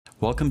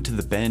Welcome to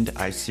the Bend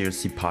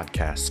ICOC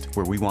podcast,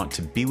 where we want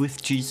to be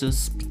with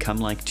Jesus, become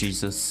like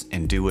Jesus,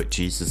 and do what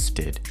Jesus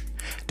did.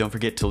 Don't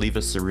forget to leave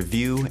us a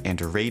review and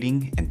a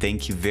rating, and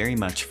thank you very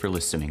much for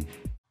listening.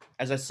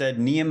 As I said,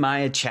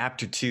 Nehemiah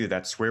chapter 2,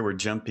 that's where we're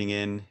jumping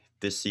in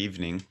this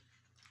evening.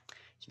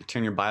 You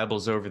turn your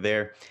Bibles over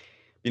there.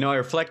 You know, I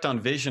reflect on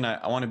vision.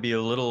 I want to be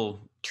a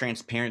little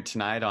transparent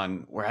tonight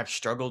on where I've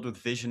struggled with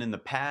vision in the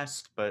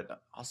past,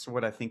 but also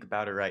what I think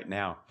about it right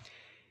now.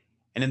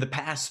 And in the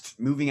past,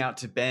 moving out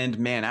to Bend,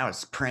 man, I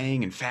was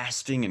praying and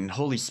fasting, and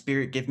Holy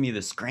Spirit gave me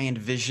this grand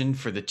vision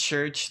for the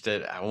church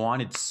that I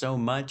wanted so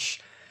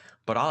much.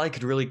 But all I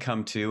could really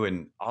come to,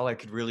 and all I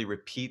could really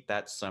repeat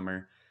that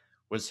summer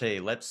was, hey,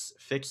 let's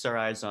fix our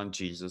eyes on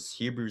Jesus,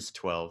 Hebrews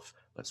 12.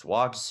 Let's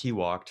walk as he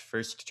walked,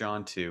 1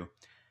 John 2.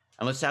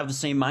 And let's have the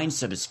same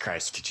mindset as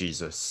Christ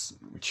Jesus,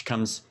 which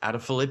comes out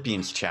of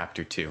Philippians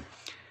chapter 2.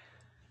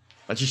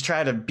 Let's just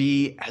try to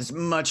be as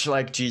much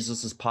like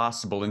Jesus as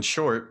possible. In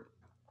short,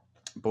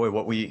 boy,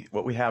 what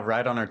we have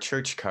right on our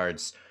church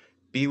cards: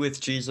 be with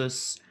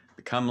Jesus,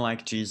 become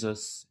like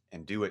Jesus,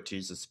 and do what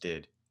Jesus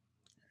did.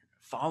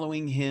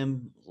 Following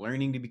him,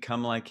 learning to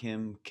become like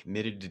him,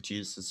 committed to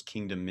Jesus'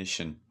 kingdom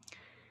mission.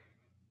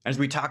 As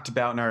we talked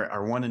about in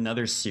our One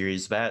Another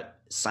series, that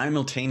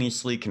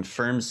simultaneously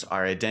confirms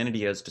our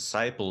identity as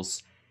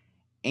disciples,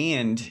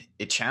 and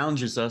it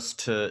challenges us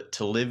to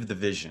live the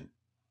vision,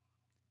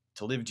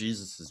 to live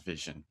Jesus'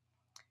 vision,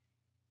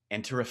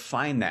 and to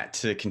refine that,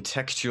 to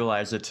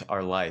contextualize it to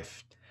our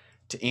life,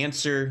 to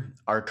answer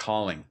our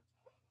calling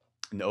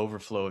in the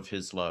overflow of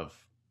his love.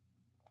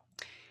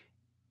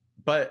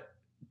 But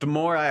the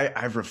more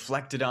I've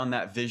reflected on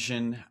that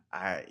vision,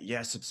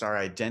 yes, it's our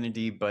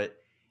identity, but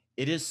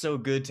it is so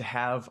good to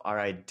have our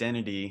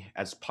identity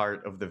as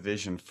part of the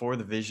vision, for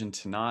the vision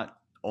to not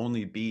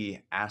only be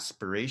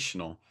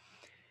aspirational.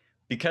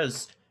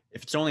 Because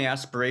if it's only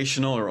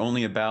aspirational or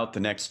only about the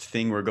next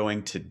thing we're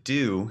going to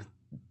do,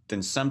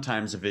 then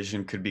sometimes a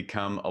vision could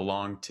become a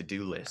long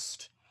to-do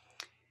list.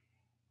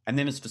 And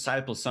then as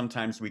disciples,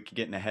 sometimes we could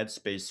get in a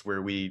headspace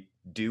where we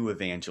do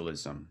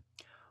evangelism,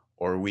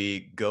 or we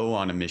go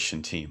on a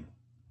mission team,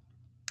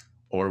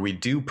 or we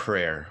do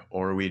prayer,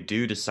 or we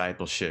do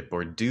discipleship,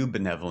 or do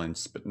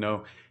benevolence. But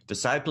no,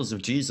 disciples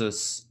of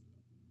Jesus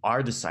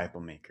are disciple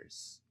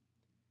makers.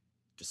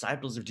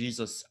 Disciples of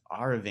Jesus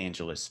are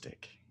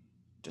evangelistic.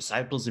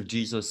 Disciples of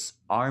Jesus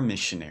are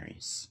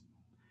missionaries.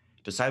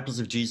 Disciples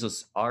of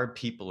Jesus are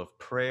people of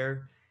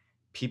prayer,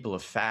 people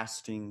of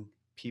fasting,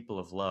 people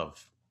of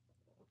love.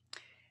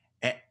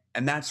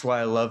 And that's why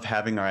I love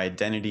having our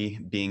identity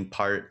being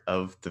part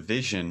of the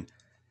vision,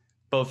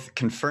 both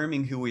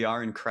confirming who we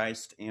are in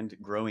Christ and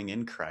growing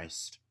in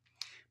Christ.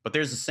 But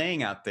there's a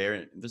saying out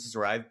there, this is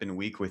where I've been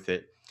weak with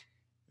it: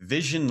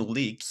 vision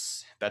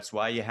leaks. That's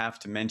why you have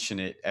to mention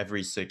it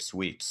every 6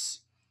 weeks.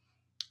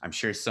 I'm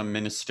sure some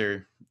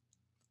minister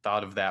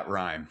thought of that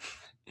rhyme.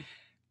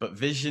 But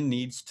vision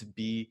needs to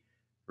be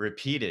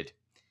repeated.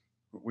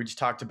 We just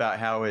talked about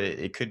how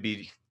it could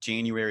be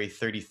January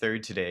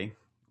 33rd today.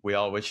 We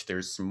all wish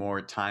there's some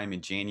more time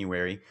in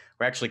January.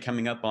 We're actually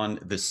coming up on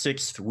the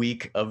 6th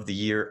week of the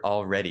year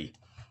already.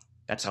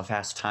 That's how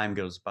fast time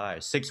goes by.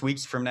 6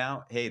 weeks from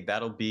now, hey,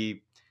 that'll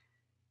be,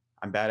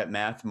 I'm bad at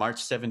math, March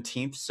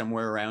 17th,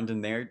 somewhere around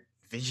in there.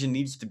 Vision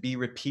needs to be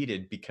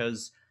repeated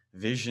because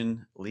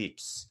vision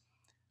leaks.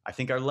 I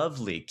think our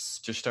love leaks,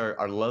 just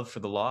our love for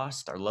the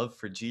lost, our love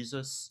for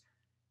Jesus.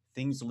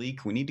 Things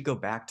leak. We need to go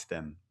back to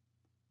them.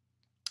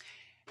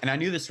 And I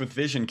knew this with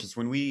vision because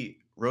when we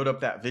wrote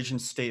up that vision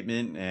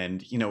statement,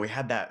 and we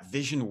had that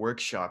vision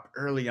workshop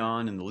early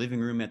on in the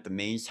living room at the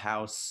Mays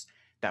house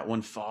that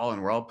one fall,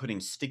 and we're all putting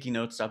sticky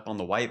notes up on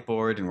the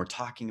whiteboard, and we're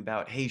talking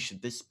about, hey,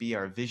 should this be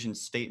our vision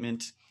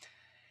statement?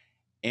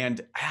 And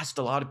I asked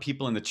a lot of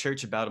people in the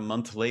church about a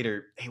month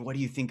later, hey, what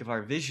do you think of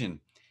our vision?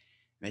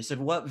 And they said,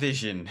 what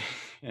vision?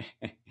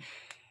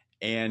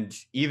 And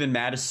even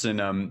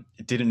Madison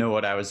didn't know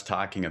what I was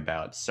talking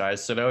about. So I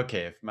said,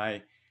 okay, if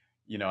I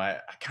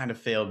kind of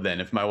failed then.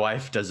 If my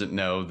wife doesn't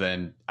know,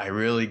 then I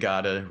really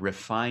got to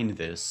refine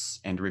this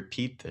and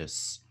repeat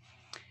this.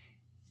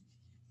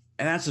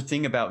 And that's the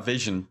thing about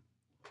vision.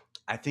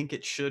 I think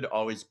it should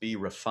always be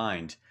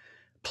refined.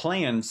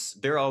 Plans,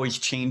 they're always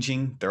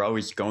changing. They're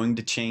always going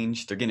to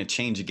change. They're going to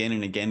change again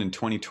and again in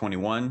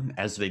 2021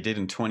 as they did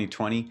in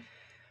 2020.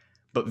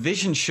 But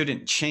vision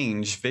shouldn't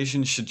change.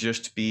 Vision should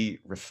just be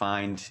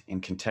refined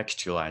and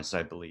contextualized,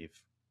 I believe.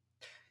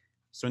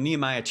 So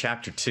Nehemiah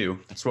chapter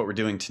 2, that's what we're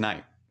doing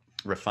tonight,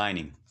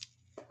 refining.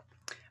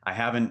 I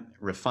haven't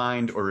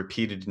refined or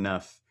repeated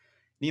enough.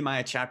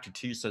 Nehemiah chapter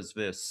 2 says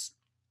this,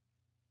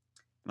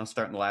 and I'll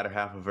start in the latter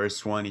half of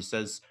verse 1. He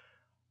says,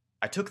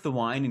 I took the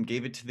wine and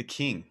gave it to the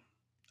king.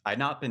 I had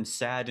not been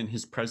sad in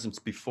his presence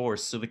before,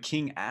 so the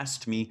king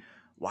asked me,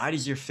 why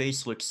does your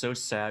face look so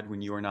sad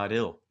when you are not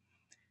ill?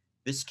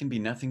 This can be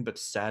nothing but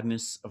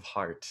sadness of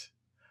heart.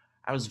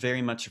 I was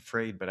very much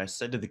afraid, but I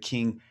said to the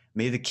king,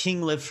 may the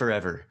king live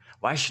forever.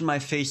 Why should my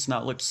face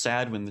not look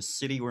sad when the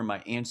city where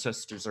my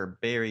ancestors are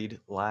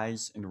buried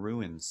lies in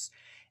ruins,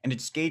 and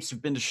its gates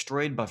have been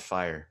destroyed by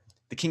fire?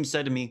 The king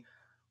said to me,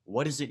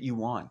 'What is it you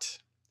want?'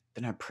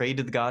 Then I prayed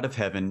to the God of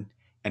heaven,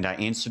 and I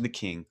answered the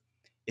king,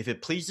 'If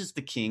it pleases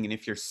the king, and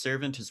if your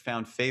servant has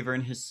found favor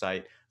in his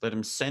sight, let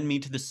him send me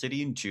to the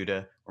city in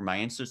Judah where my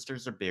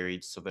ancestors are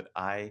buried so that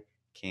I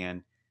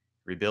can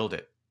rebuild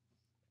it.'"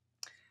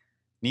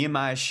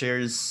 Nehemiah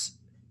shares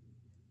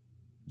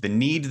the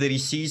need that he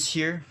sees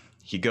here.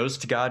 He goes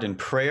to God in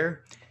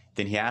prayer.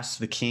 Then he asks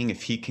the king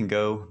if he can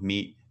go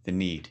meet the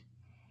need.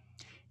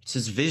 It's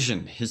his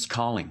vision, his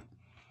calling.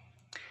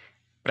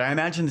 But I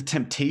imagine the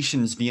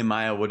temptations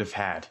Nehemiah would have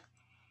had.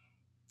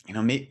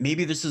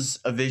 Maybe this is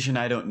a vision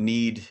I don't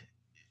need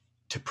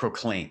to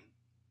proclaim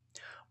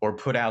or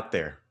put out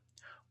there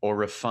or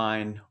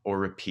refine or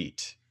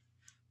repeat.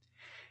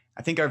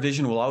 I think our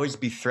vision will always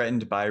be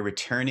threatened by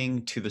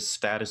returning to the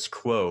status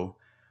quo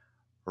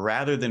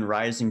rather than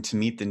rising to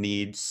meet the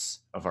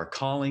needs of our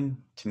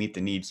calling, to meet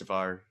the needs of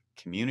our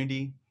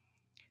community.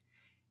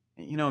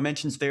 It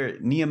mentions there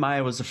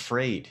Nehemiah was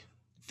afraid,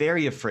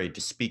 very afraid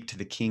to speak to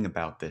the king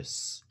about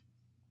this.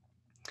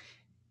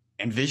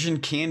 And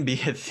vision can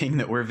be a thing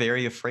that we're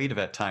very afraid of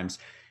at times.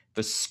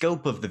 The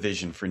scope of the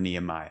vision for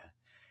Nehemiah,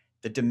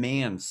 the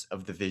demands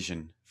of the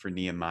vision for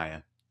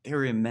Nehemiah,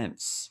 they're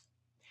immense.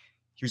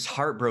 He was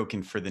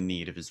heartbroken for the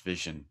need of his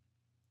vision,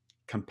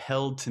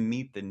 compelled to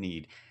meet the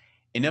need,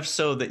 enough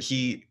so that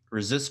he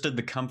resisted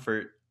the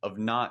comfort of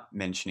not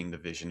mentioning the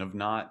vision, of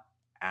not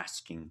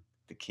asking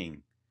the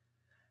king,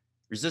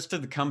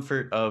 resisted the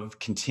comfort of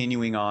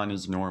continuing on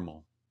as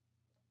normal.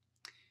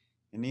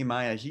 And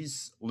Nehemiah,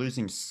 he's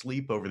losing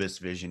sleep over this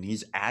vision.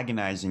 He's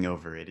agonizing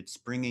over it. It's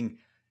bringing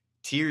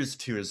tears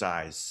to his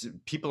eyes.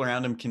 People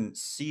around him can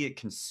see it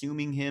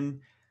consuming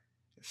him.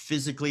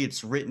 Physically,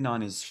 it's written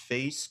on his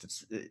face.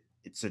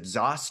 It's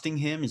exhausting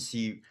him as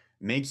he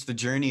makes the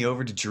journey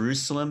over to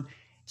Jerusalem.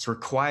 It's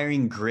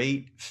requiring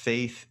great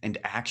faith and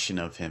action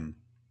of him.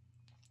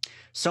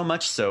 So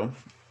much so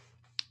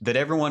that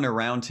everyone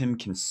around him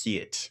can see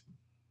it.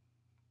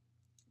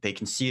 They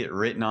can see it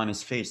written on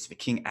his face. The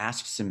king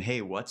asks him,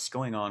 "Hey, what's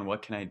going on?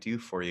 What can I do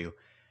for you?"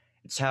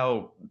 It's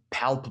how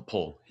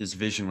palpable his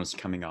vision was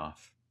coming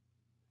off.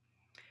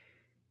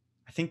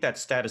 I think that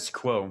status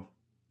quo,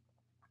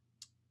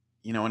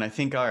 and I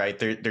think, all right,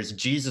 there's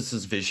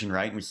Jesus's vision,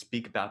 right? And we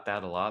speak about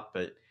that a lot,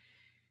 but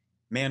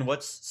man,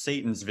 what's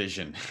Satan's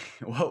vision?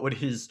 What would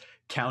his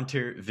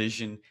counter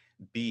vision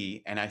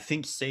be? And I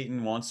think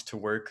Satan wants to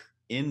work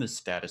in the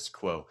status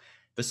quo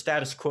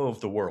of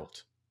the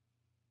world.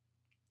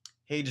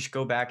 Hey, just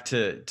go back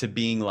to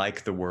being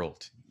like the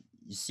world.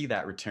 You see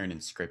that return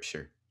in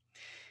scripture.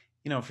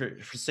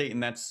 For Satan,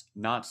 that's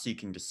not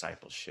seeking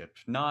discipleship,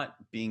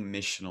 not being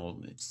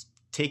missional. It's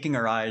taking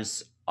our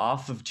eyes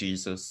off of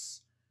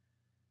Jesus,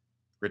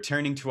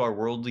 returning to our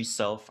worldly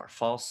self, our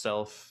false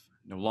self,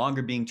 no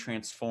longer being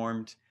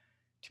transformed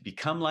to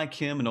become like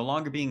him, and no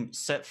longer being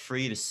set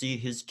free to see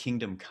his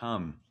kingdom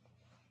come.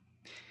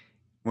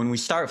 When we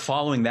start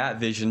following that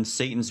vision,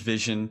 Satan's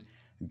vision,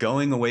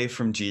 going away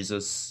from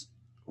Jesus,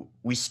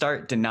 we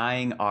start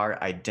denying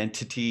our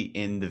identity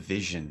in the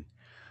vision.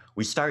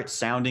 We start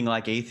sounding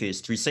like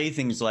atheists. We say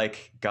things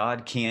like,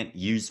 "God can't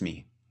use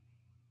me.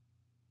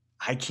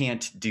 I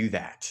can't do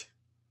that.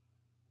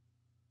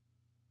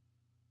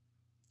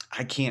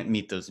 I can't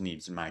meet those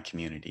needs in my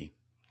community."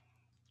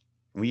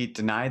 We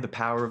deny the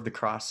power of the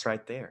cross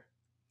right there.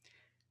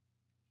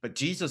 But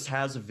Jesus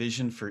has a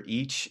vision for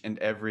each and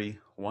every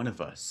one of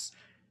us.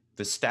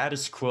 The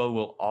status quo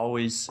will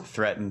always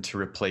threaten to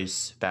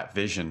replace that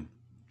vision.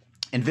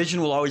 And vision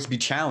will always be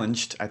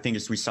challenged, I think,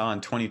 as we saw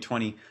in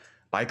 2020,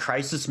 by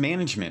crisis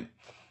management.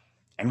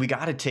 And we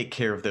got to take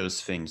care of those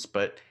things.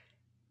 But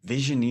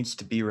vision needs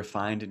to be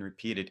refined and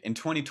repeated. In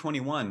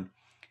 2021,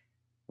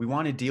 we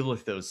want to deal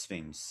with those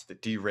things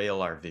that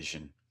derail our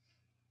vision.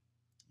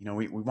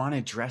 We want to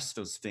address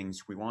those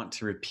things. We want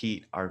to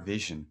repeat our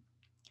vision.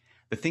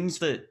 The things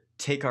that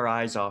take our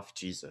eyes off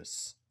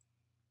Jesus.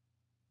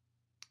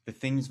 The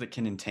things that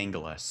can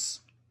entangle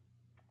us.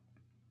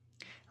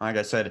 Like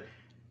I said,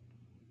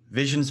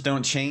 visions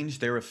don't change,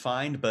 they're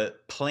refined,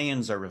 but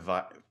plans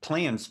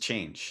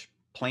change.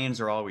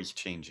 Plans are always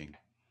changing.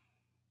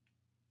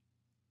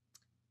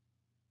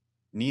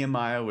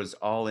 Nehemiah was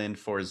all in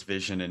for his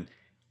vision, and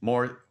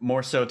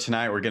more so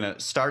tonight, we're going to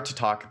start to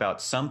talk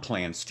about some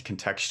plans to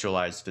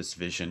contextualize this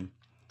vision.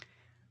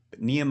 But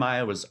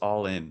Nehemiah was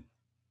all in.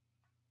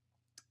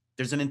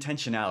 There's an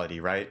intentionality,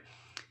 right?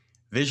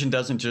 Vision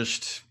doesn't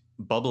just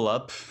bubble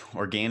up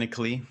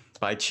organically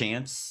by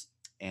chance,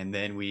 and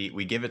then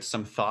we give it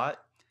some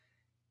thought.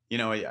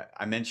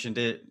 I mentioned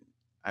it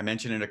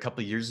a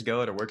couple of years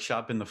ago at a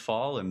workshop in the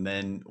fall, and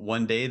then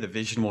one day the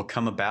vision will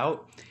come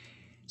about.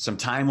 Some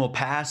time will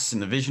pass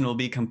and the vision will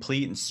be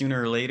complete, and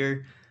sooner or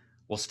later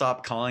we'll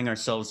stop calling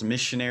ourselves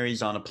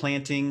missionaries on a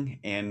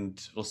when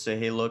we'll say,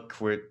 "Hey, look,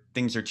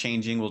 things are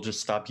changing." We'll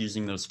just stop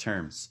using those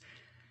terms.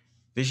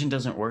 Vision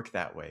doesn't work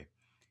that way.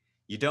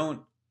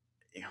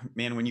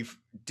 When you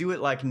do it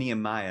like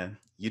Nehemiah,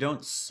 you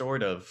don't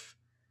sort of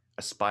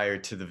aspire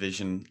to the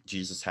vision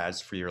Jesus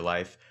has for your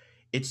life.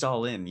 It's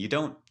all in. You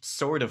don't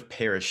sort of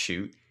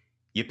parachute,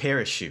 you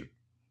parachute.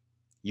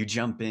 You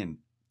jump in.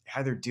 You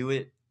either do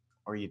it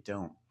or you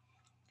don't.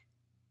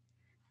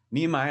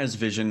 Nehemiah's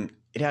vision,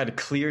 it had a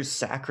clear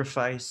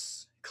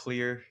sacrifice,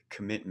 clear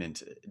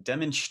commitment, a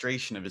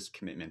demonstration of his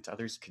commitment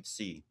others could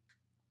see.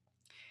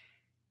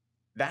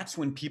 That's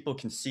when people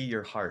can see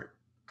your heart,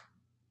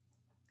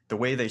 the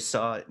way they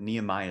saw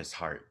Nehemiah's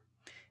heart.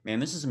 Man,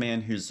 this is a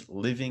man who's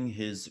living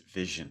his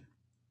vision.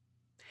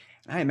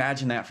 And I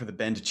imagine that for the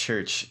Bend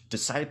Church,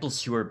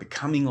 disciples who are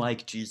becoming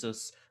like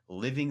Jesus,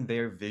 living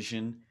their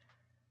vision,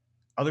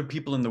 other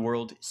people in the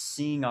world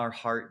seeing our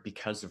heart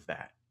because of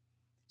that,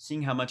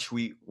 seeing how much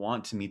we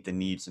want to meet the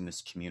needs in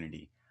this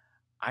community.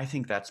 I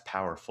think that's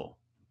powerful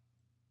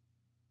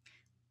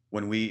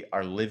when we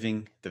are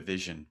living the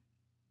vision.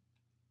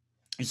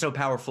 It's so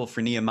powerful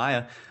for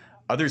Nehemiah.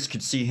 Others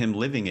could see him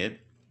living it.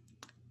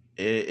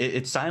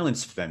 It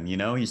silenced them, you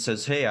know. He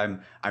says, "Hey,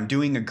 I'm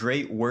doing a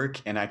great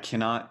work and I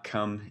cannot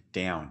come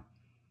down."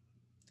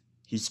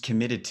 He's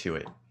committed to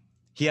it.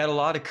 He had a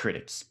lot of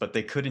critics, but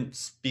they couldn't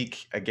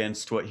speak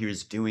against what he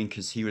was doing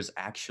because he was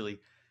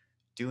actually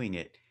doing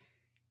it.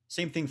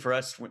 Same thing for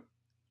us. When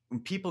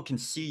people can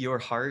see your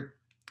heart,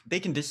 they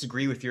can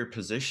disagree with your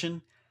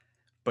position,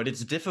 but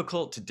it's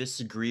difficult to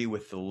disagree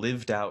with the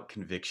lived out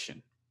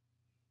conviction,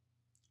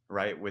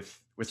 right? With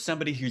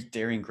somebody who's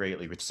daring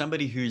greatly, with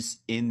somebody who's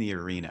in the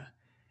arena.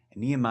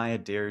 And Nehemiah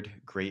dared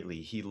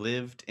greatly. He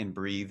lived and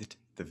breathed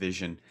the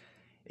vision.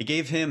 It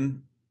gave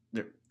him,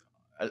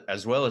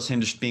 as well as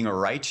him just being a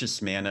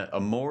righteous man,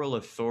 a moral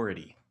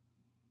authority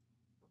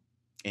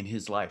in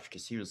his life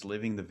because he was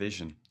living the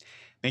vision.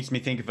 Makes me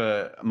think of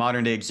a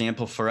modern day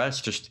example for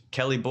us, just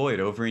Kelly Boyd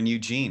over in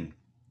Eugene.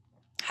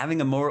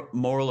 Having a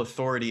moral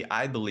authority,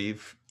 I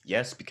believe,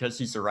 yes, because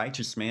he's a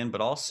righteous man,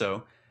 but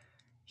also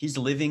he's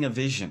living a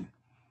vision.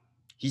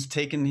 He's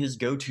taken his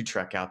go-to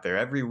truck out there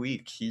every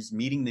week. He's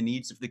meeting the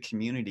needs of the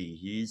community.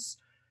 He's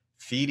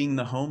feeding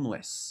the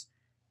homeless.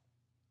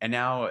 And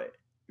now,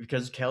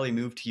 because Kelly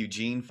moved to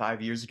Eugene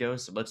 5 years ago,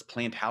 so let's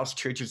plant house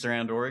churches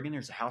around Oregon.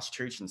 There's a house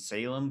church in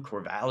Salem,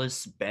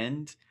 Corvallis,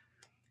 Bend,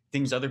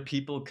 things other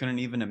people couldn't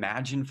even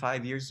imagine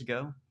 5 years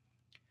ago.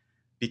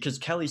 Because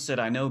Kelly said,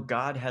 I know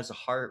God has a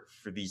heart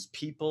for these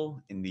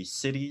people in these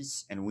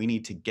cities, and we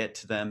need to get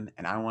to them,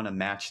 and I want to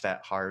match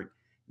that heart,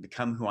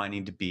 become who I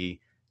need to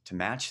be to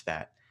match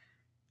that.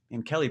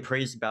 And Kelly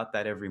prays about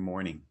that every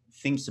morning,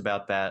 thinks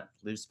about that,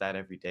 lives that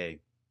every day.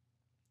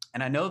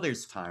 And I know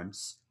there's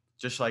times,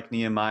 just like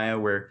Nehemiah,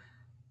 where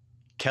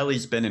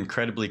Kelly's been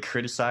incredibly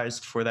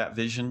criticized for that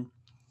vision,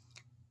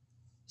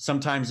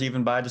 sometimes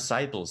even by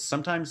disciples,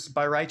 sometimes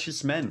by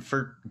righteous men,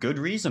 for good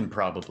reason,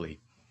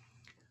 probably.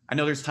 I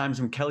know there's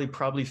times when Kelly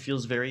probably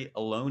feels very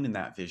alone in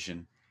that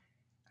vision.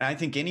 And I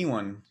think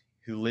anyone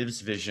who lives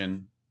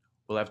vision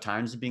will have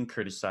times of being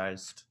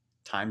criticized,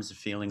 times of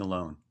feeling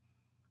alone.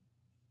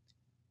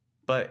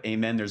 But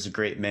amen, there's a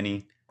great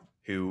many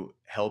who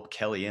help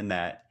Kelly in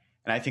that.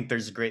 And I think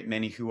there's a great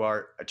many who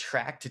are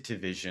attracted to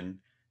vision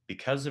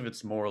because of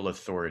its moral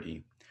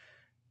authority,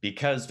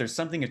 because there's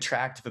something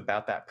attractive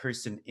about that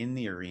person in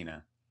the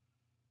arena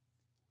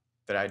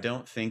that I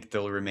don't think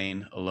they'll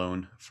remain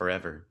alone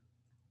forever.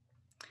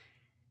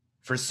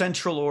 For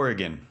Central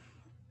Oregon,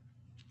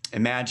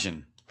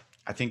 imagine,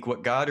 I think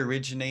what God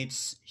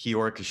originates, he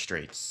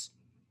orchestrates.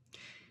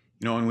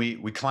 You know, when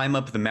we climb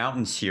up the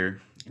mountains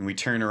here and we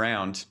turn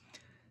around,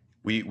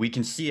 we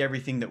can see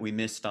everything that we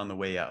missed on the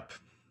way up.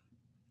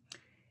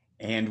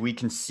 And we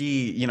can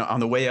see, you know,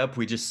 on the way up,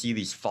 we just see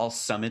these false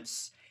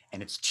summits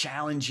and it's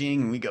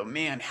challenging. And we go,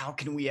 man, how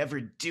can we ever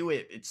do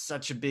it? It's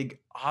such a big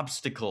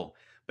obstacle.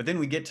 But then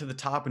we get to the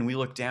top and we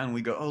look down and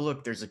we go, oh,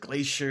 look, there's a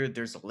glacier,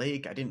 there's a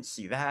lake. I didn't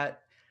see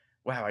that.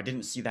 Wow, I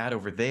didn't see that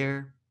over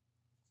there.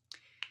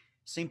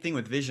 Same thing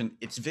with vision.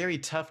 It's very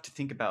tough to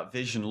think about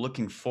vision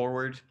looking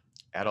forward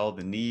at all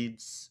the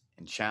needs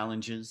and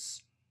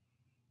challenges.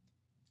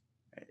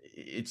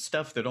 It's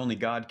stuff that only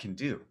God can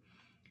do.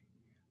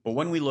 But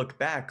when we look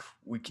back,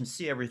 we can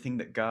see everything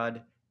that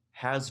God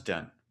has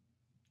done.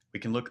 We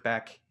can look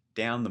back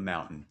down the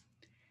mountain.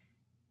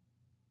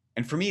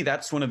 And for me,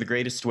 that's one of the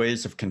greatest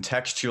ways of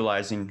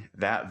contextualizing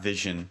that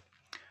vision,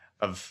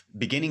 of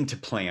beginning to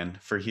plan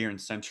for here in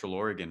Central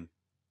Oregon,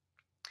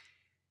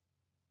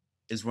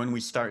 is when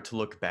we start to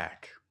look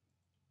back.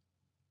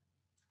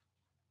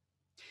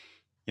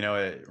 You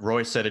know,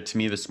 Roy said it to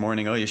me this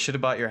morning, oh, you should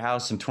have bought your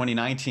house in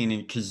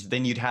 2019 because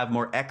then you'd have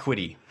more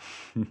equity.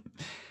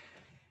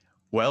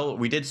 Well,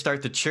 we did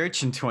start the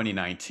church in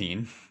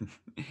 2019,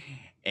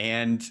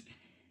 and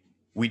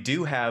we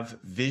do have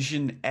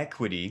vision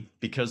equity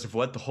because of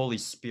what the Holy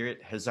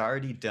Spirit has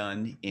already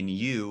done in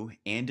you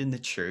and in the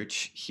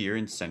church here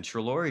in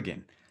Central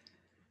Oregon.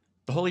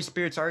 The Holy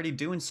Spirit's already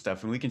doing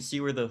stuff, and we can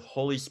see where the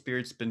Holy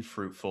Spirit's been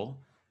fruitful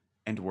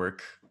and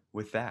work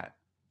with that.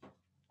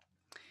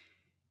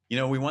 You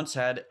know, we once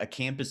had a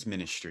campus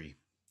ministry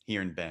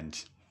here in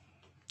Bend.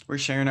 We're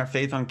sharing our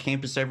faith on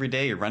campus every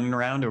day, running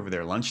around over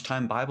there,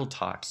 lunchtime Bible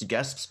talks,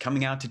 guests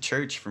coming out to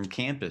church from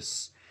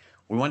campus.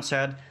 We once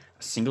had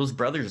a Singles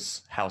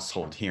Brothers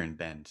household here in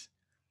Bend.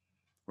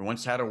 We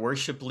once had a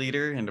worship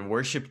leader and a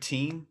worship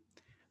team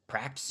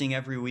practicing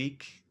every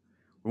week.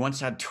 We once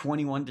had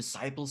 21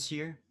 disciples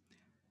here.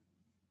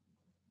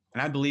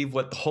 And I believe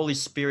what the Holy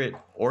Spirit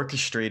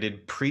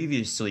orchestrated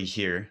previously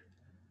here,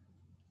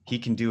 he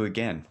can do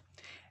again.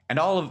 And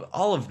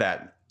all of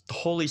that, the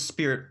Holy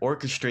Spirit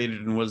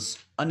orchestrated and was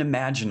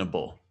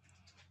unimaginable.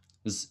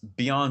 It was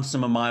beyond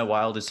some of my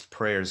wildest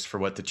prayers for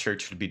what the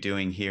church would be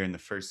doing here in the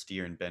first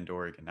year in Bend,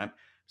 Oregon. I'm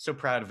so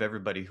proud of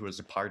everybody who was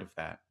a part of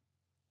that.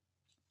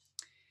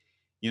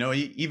 You know,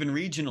 even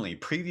regionally,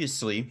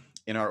 previously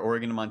in our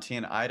Oregon,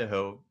 Montana,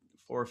 Idaho,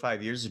 4 or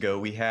 5 years ago,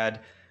 we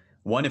had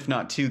one, if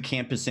not two,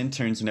 campus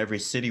interns in every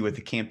city with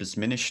a campus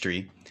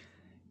ministry.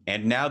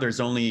 And now there's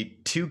only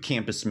 2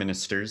 campus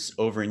ministers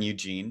over in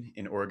Eugene,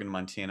 in Oregon,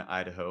 Montana,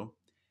 Idaho.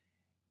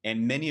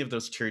 And many of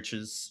those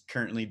churches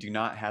currently do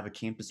not have a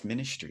campus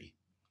ministry.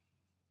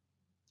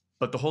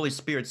 But the Holy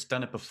Spirit's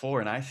done it before,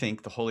 and I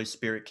think the Holy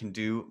Spirit can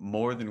do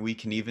more than we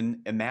can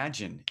even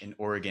imagine in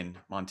Oregon,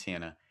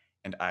 Montana,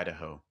 and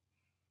Idaho.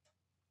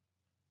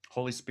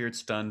 Holy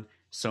Spirit's done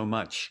so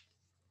much.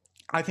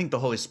 I think the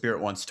Holy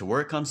Spirit wants to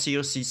work on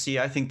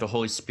COCC. I think the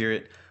Holy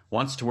Spirit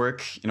wants to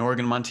work in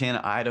Oregon, Montana,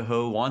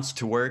 Idaho, wants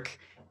to work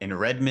in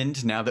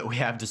Redmond now that we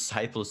have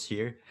disciples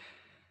here.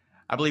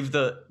 I believe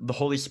the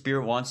Holy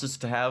Spirit wants us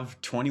to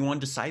have 21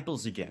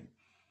 disciples again,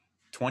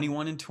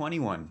 21 and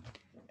 21.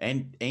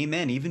 And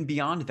amen, even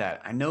beyond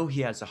that, I know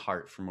he has a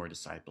heart for more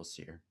disciples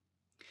here.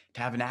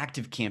 To have an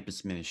active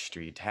campus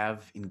ministry, to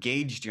have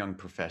engaged young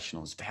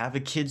professionals, to have a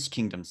kids'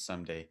 kingdom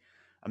someday,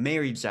 a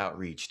marrieds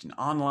outreach, an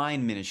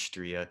online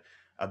ministry, a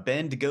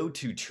Bend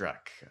go-to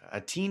truck, a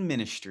teen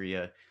ministry,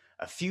 a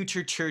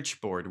future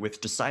church board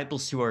with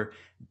disciples who are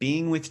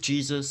being with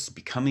Jesus,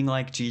 becoming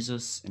like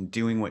Jesus, and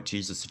doing what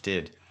Jesus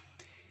did.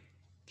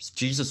 Because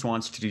Jesus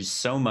wants to do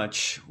so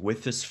much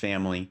with this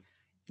family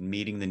and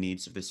meeting the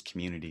needs of this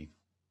community.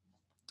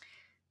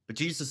 But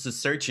Jesus is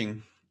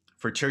searching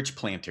for church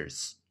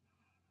planters.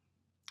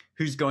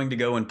 Who's going to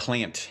go and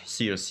plant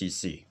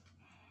COCC?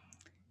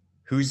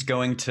 Who's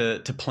going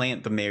to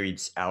plant the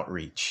marrieds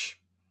outreach?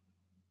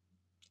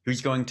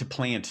 Who's going to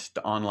plant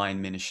the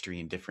online ministry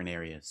in different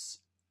areas?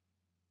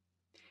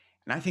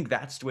 And I think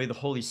that's the way the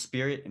Holy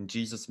Spirit and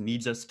Jesus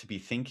needs us to be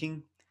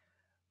thinking,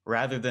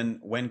 rather than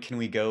when can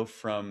we go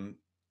from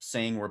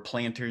saying we're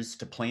planters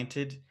to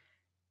planted.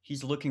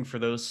 He's looking for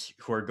those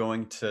who are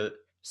going to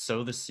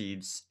sow the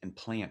seeds and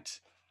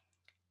plant.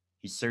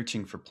 He's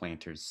searching for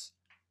planters.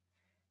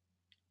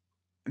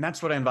 And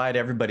that's what I invite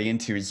everybody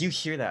into. As you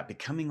hear that,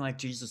 becoming like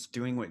Jesus,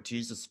 doing what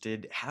Jesus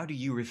did, how do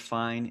you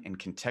refine and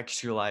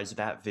contextualize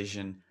that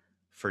vision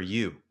for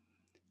you?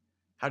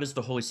 How does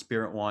the Holy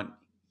Spirit want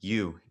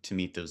you to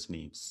meet those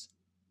needs?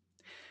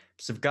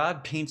 Because if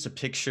God paints a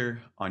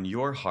picture on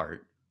your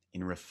heart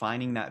in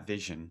refining that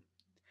vision,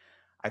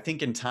 I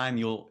think in time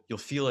you'll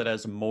feel it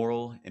as a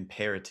moral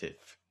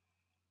imperative.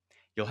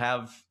 You'll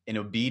have an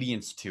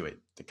obedience to it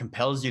that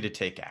compels you to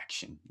take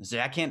action. You say,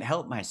 I can't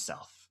help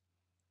myself.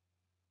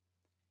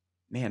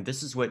 Man,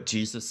 this is what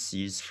Jesus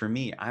sees for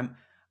me. I'm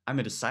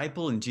a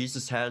disciple, and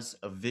Jesus has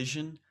a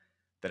vision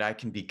that I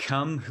can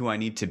become who I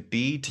need to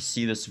be to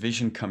see this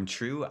vision come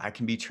true. I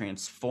can be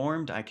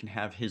transformed. I can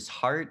have his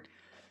heart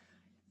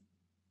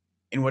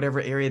in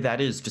whatever area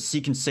that is, to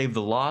seek and save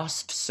the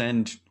lost, to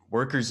send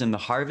workers in the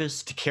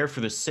harvest, to care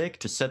for the sick,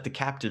 to set the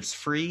captives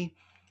free.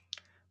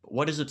 But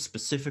what is it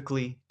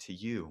specifically to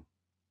you?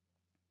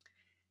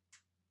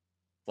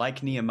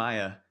 Like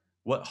Nehemiah,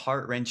 what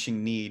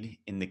heart-wrenching need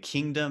in the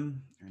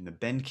kingdom or in the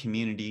Bend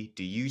community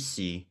do you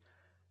see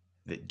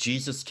that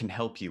Jesus can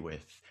help you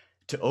with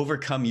to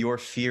overcome your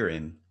fear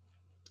in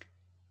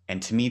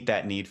and to meet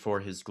that need for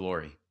his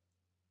glory?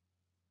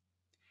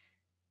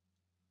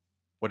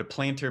 What a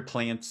planter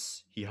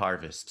plants, he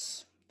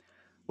harvests.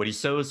 What he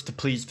sows to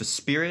please the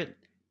Spirit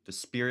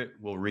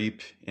will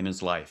reap in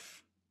his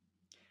life.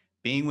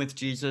 Being with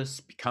Jesus,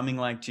 becoming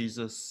like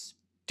Jesus,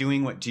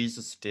 doing what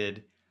Jesus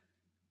did.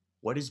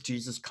 What is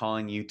Jesus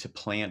calling you to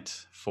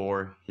plant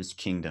for his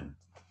kingdom,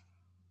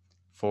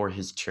 for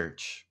his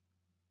church?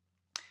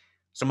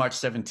 So March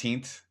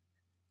 17th,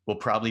 we'll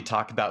probably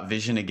talk about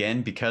vision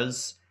again,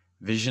 because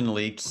vision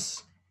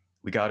leaks.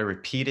 We got to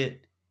repeat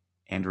it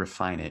and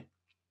refine it.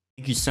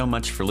 Thank you so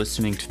much for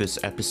listening to this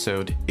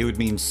episode. It would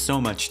mean so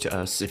much to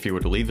us if you were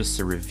to leave us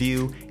a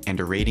review and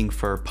a rating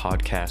for our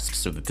podcast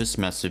so that this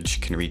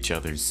message can reach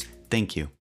others. Thank you.